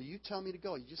 Lord, where you tell me to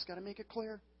go, you just got to make it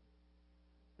clear.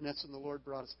 And that's when the Lord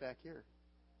brought us back here.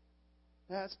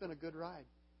 Yeah, it's been a good ride.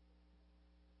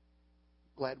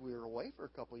 Glad we were away for a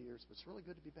couple of years, but it's really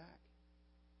good to be back.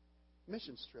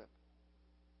 Missions trip.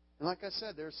 And like I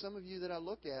said, there are some of you that I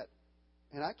look at,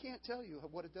 and I can't tell you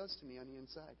what it does to me on the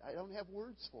inside. I don't have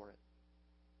words for it.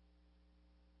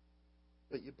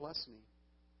 But you bless me.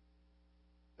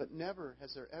 But never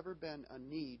has there ever been a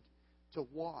need to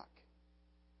walk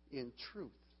in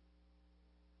truth.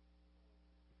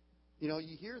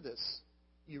 You hear this.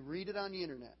 You read it on the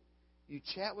internet. You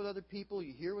chat with other people.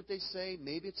 You hear what they say.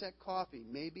 Maybe it's at coffee.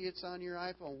 Maybe it's on your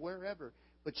iPhone, wherever.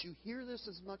 But you hear this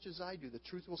as much as I do. The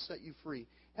truth will set you free.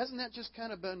 Hasn't that just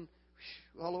kind of been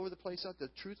all over the place out there.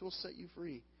 The truth will set you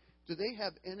free. Do they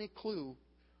have any clue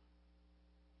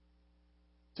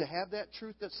to have that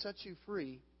truth that sets you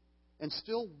free and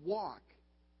still walk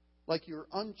like you're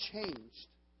unchanged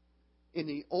in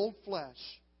the old flesh,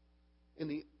 in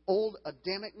the old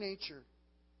Adamic nature?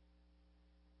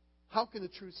 How can the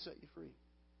truth set you free?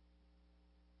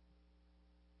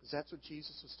 Because that's what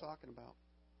Jesus was talking about.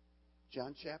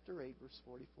 John chapter 8, verse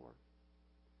 44.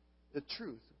 The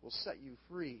truth will set you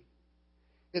free.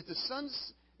 If the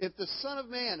Son of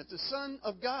Man, if the Son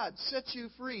of God sets you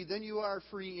free, then you are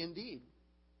free indeed.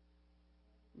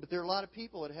 But there are a lot of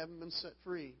people that haven't been set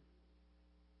free.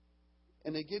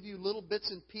 And they give you little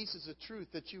bits and pieces of truth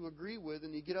that you agree with,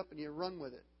 and you get up and you run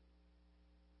with it.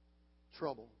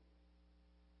 Trouble.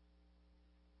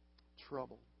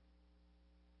 Trouble.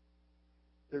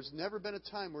 There's never been a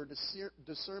time where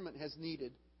discernment has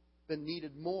been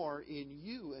needed more in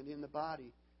you and in the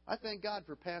body. I thank God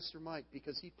for Pastor Mike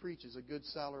because he preaches a good,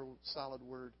 solid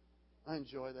word. I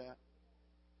enjoy that.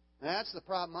 And that's the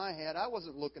problem I had. I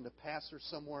wasn't looking to pastor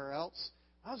somewhere else.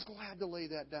 I was glad to lay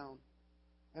that down.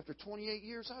 After 28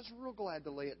 years, I was real glad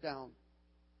to lay it down.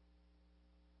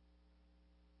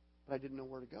 But I didn't know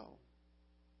where to go.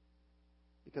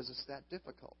 Because it's that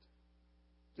difficult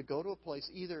to go to a place.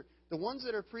 Either the ones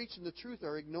that are preaching the truth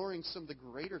are ignoring some of the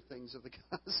greater things of the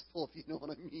gospel, if you know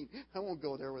what I mean. I won't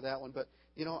go there with that one. But,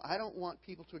 I don't want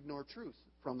people to ignore truth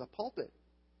from the pulpit.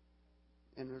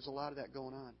 And there's a lot of that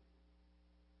going on.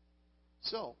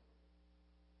 So,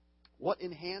 what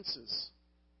enhances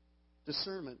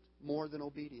discernment more than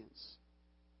obedience?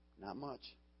 Not much.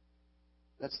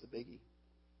 That's the biggie.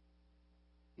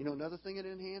 Another thing that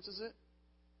enhances it?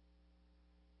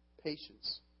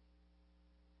 Patience.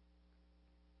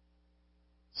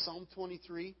 Psalm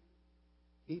 23,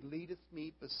 He leadeth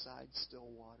me beside still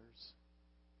waters.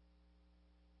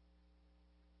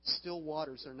 Still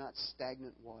waters are not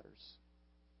stagnant waters.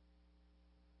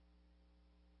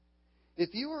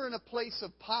 If you are in a place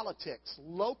of politics,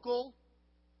 local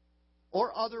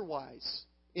or otherwise,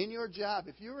 in your job,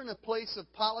 if you're in a place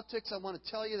of politics, I want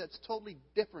to tell you that's totally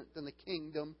different than the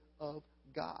kingdom of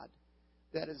God.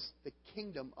 That is the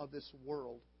kingdom of this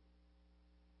world.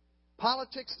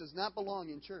 Politics does not belong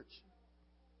in church.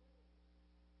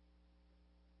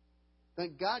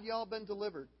 Thank God y'all been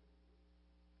delivered,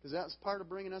 because that was part of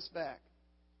bringing us back.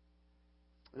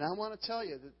 And I want to tell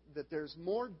you that there's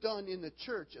more done in the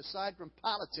church aside from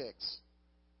politics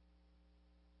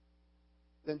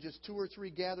than just 2 or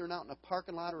 3 gathering out in a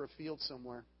parking lot or a field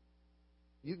somewhere.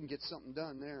 You can get something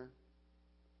done there.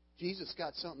 Jesus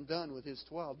got something done with His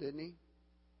 12, didn't He?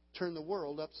 Turned the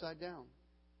world upside down.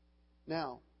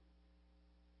 Now,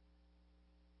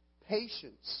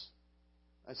 patience.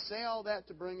 I say all that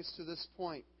to bring us to this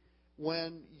point.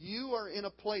 When you are in a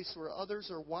place where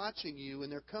others are watching you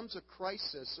and there comes a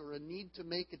crisis or a need to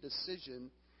make a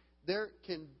decision, there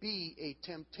can be a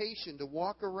temptation to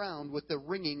walk around with the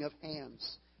wringing of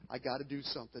hands. I got to do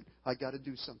something. I got to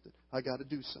do something. I got to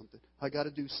do something. I got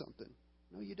to do something.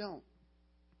 No, you don't.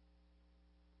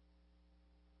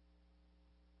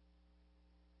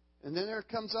 And then there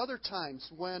comes other times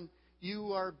when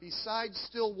you are beside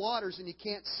still waters and you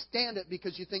can't stand it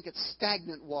because you think it's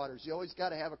stagnant waters. You always got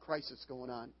to have a crisis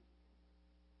going on.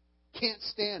 Can't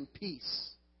stand peace.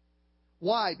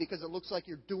 Why? Because it looks like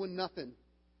you're doing nothing.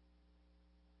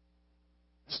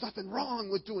 There's nothing wrong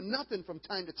with doing nothing from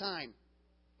time to time.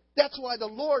 That's why the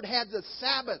Lord had the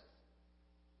Sabbath.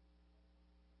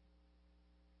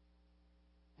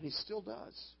 And He still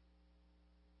does.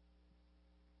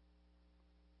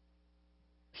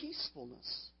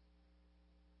 Peacefulness.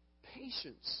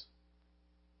 Patience.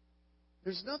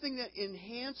 There's nothing that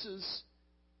enhances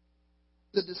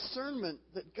the discernment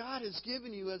that God has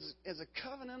given you as a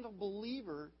covenantal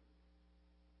believer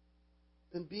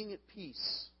than being at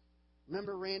peace.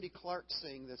 Remember Randy Clark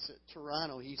saying this at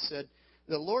Toronto. He said,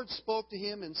 the Lord spoke to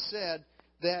him and said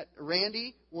that,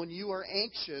 Randy, when you are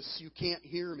anxious, you can't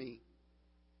hear me.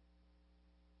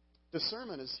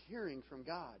 Discernment is hearing from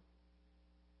God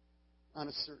on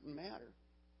a certain matter.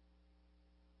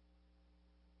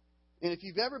 And if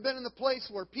you've ever been in the place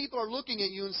where people are looking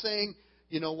at you and saying,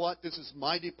 you know what, this is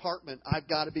my department. I've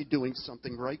got to be doing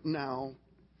something right now.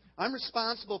 I'm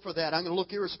responsible for that. I'm going to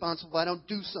look irresponsible if I don't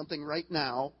do something right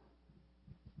now.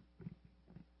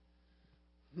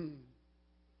 Going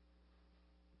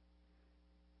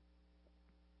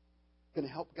to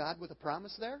help God with a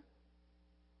promise there?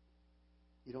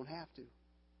 You don't have to.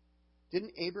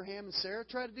 Didn't Abraham and Sarah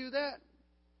try to do that?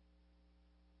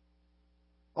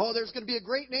 Oh, there's going to be a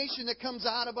great nation that comes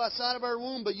out of us, out of our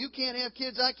womb, but you can't have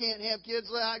kids, I can't have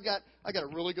kids. I got a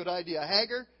really good idea.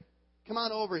 Hagar, Come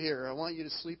on over here. I want you to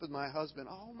sleep with my husband.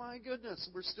 Oh, my goodness.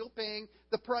 We're still paying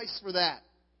the price for that.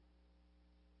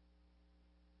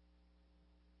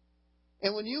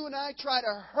 And when you and I try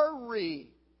to hurry,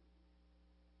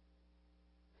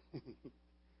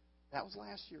 that was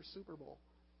last year's Super Bowl.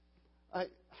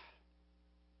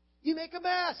 You make a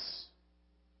mess.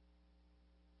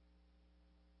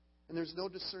 And there's no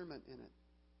discernment in it.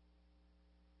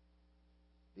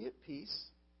 Be at peace.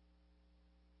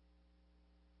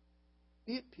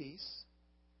 Be at peace.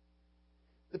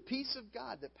 The peace of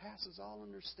God that passes all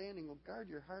understanding will guard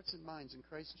your hearts and minds in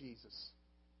Christ Jesus.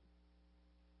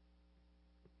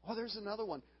 Oh, there's another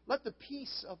one. Let the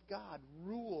peace of God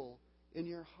rule in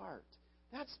your heart.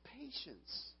 That's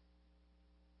patience.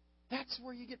 That's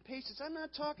where you get patience. I'm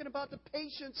not talking about the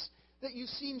patience that you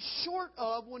seem short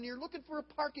of when you're looking for a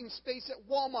parking space at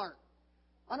Walmart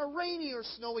on a rainy or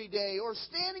snowy day, or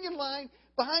standing in line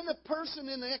behind the person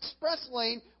in the express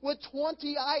lane with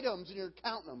 20 items and you're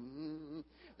counting them.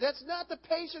 That's not the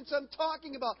patience I'm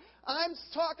talking about. I'm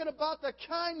talking about the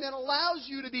kind that allows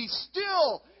you to be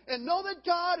still and know that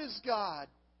God is God.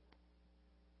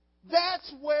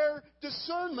 That's where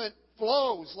discernment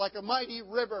flows like a mighty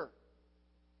river.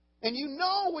 And you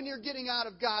know when you're getting out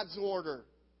of God's order.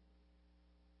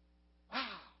 Wow.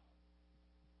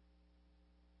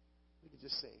 We could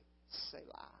just say,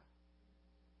 Selah.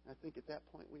 I think at that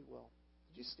point we will.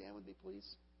 Would you stand with me, please?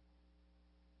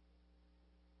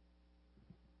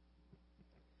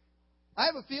 I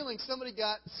have a feeling somebody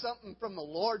got something from the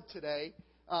Lord today,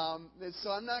 so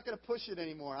I'm not going to push it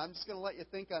anymore. I'm just going to let you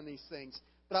think on these things.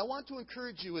 But I want to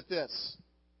encourage you with this.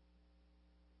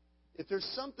 If there's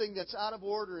something that's out of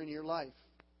order in your life,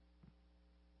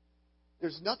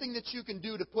 there's nothing that you can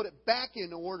do to put it back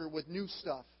in order with new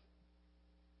stuff.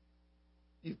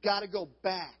 You've got to go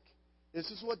back. This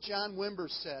is what John Wimber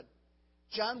said.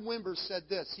 John Wimber said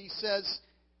this. He says,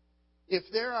 if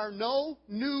there are no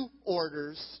new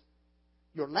orders,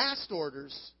 your last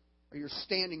orders are your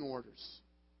standing orders.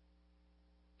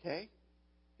 Okay?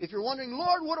 If you're wondering,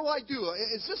 Lord, what do I do?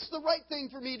 Is this the right thing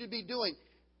for me to be doing?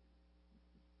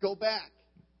 Go back.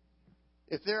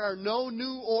 If there are no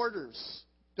new orders,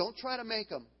 don't try to make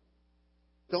them.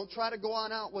 Don't try to go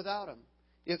on out without them.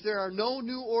 If there are no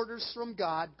new orders from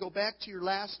God, go back to your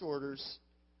last orders.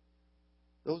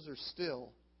 Those are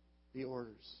still the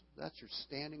orders. That's your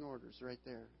standing orders right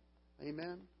there.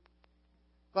 Amen?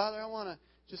 Father, I want to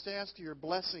just ask your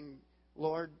blessing,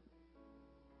 Lord,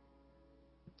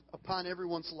 upon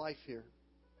everyone's life here.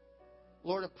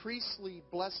 Lord, a priestly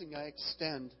blessing I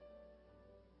extend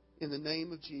in the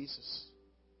name of Jesus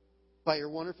by your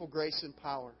wonderful grace and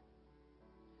power.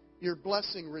 Your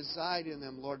blessing reside in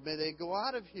them, Lord. May they go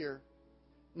out of here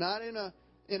not in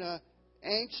a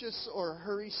anxious or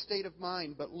hurry state of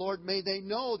mind, but Lord, may they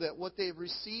know that what they've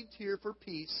received here for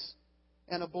peace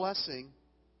and a blessing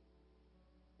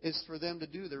is for them to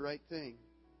do the right thing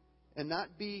and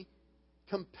not be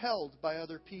compelled by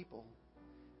other people,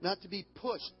 not to be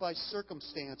pushed by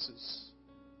circumstances,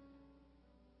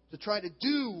 to try to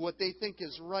do what they think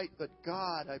is right. But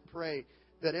God, I pray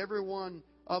that everyone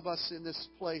of us in this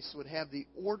place would have the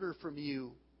order from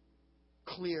you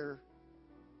clear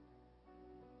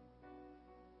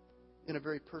in a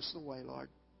very personal way, Lord.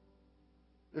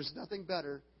 There's nothing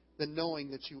better than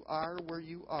knowing that you are where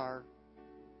you are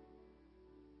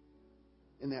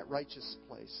in that righteous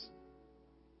place.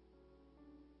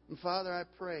 And Father, I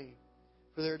pray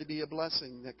for there to be a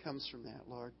blessing that comes from that,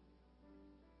 Lord.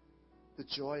 The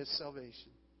joy of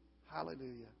salvation.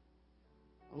 Hallelujah.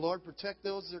 Lord, protect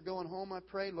those that are going home, I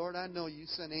pray. Lord, I know you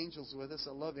send angels with us.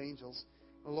 I love angels.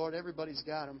 Lord, everybody's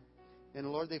got them.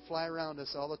 And Lord, they fly around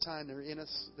us all the time. They're in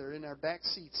us. They're in our back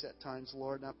seats at times,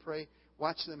 Lord. And I pray,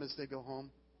 watch them as they go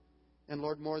home. And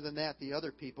Lord, more than that, the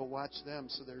other people, watch them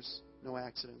so there's no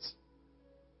accidents.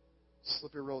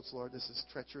 Slippery roads, Lord. This is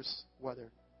treacherous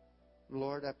weather.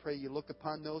 Lord, I pray you look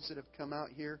upon those that have come out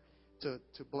here to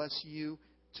bless you,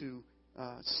 to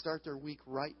start their week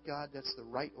right, God. That's the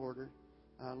right order.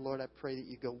 Lord, I pray that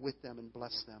you go with them and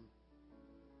bless them.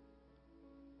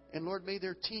 And Lord, may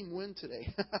their team win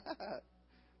today.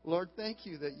 Lord, thank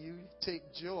you that you take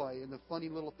joy in the funny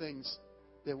little things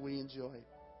that we enjoy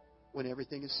when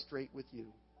everything is straight with you.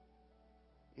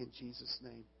 In Jesus'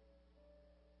 name,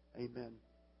 amen.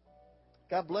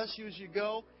 God bless you as you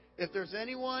go. If there's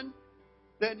anyone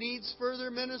that needs further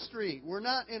ministry, we're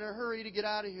not in a hurry to get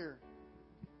out of here.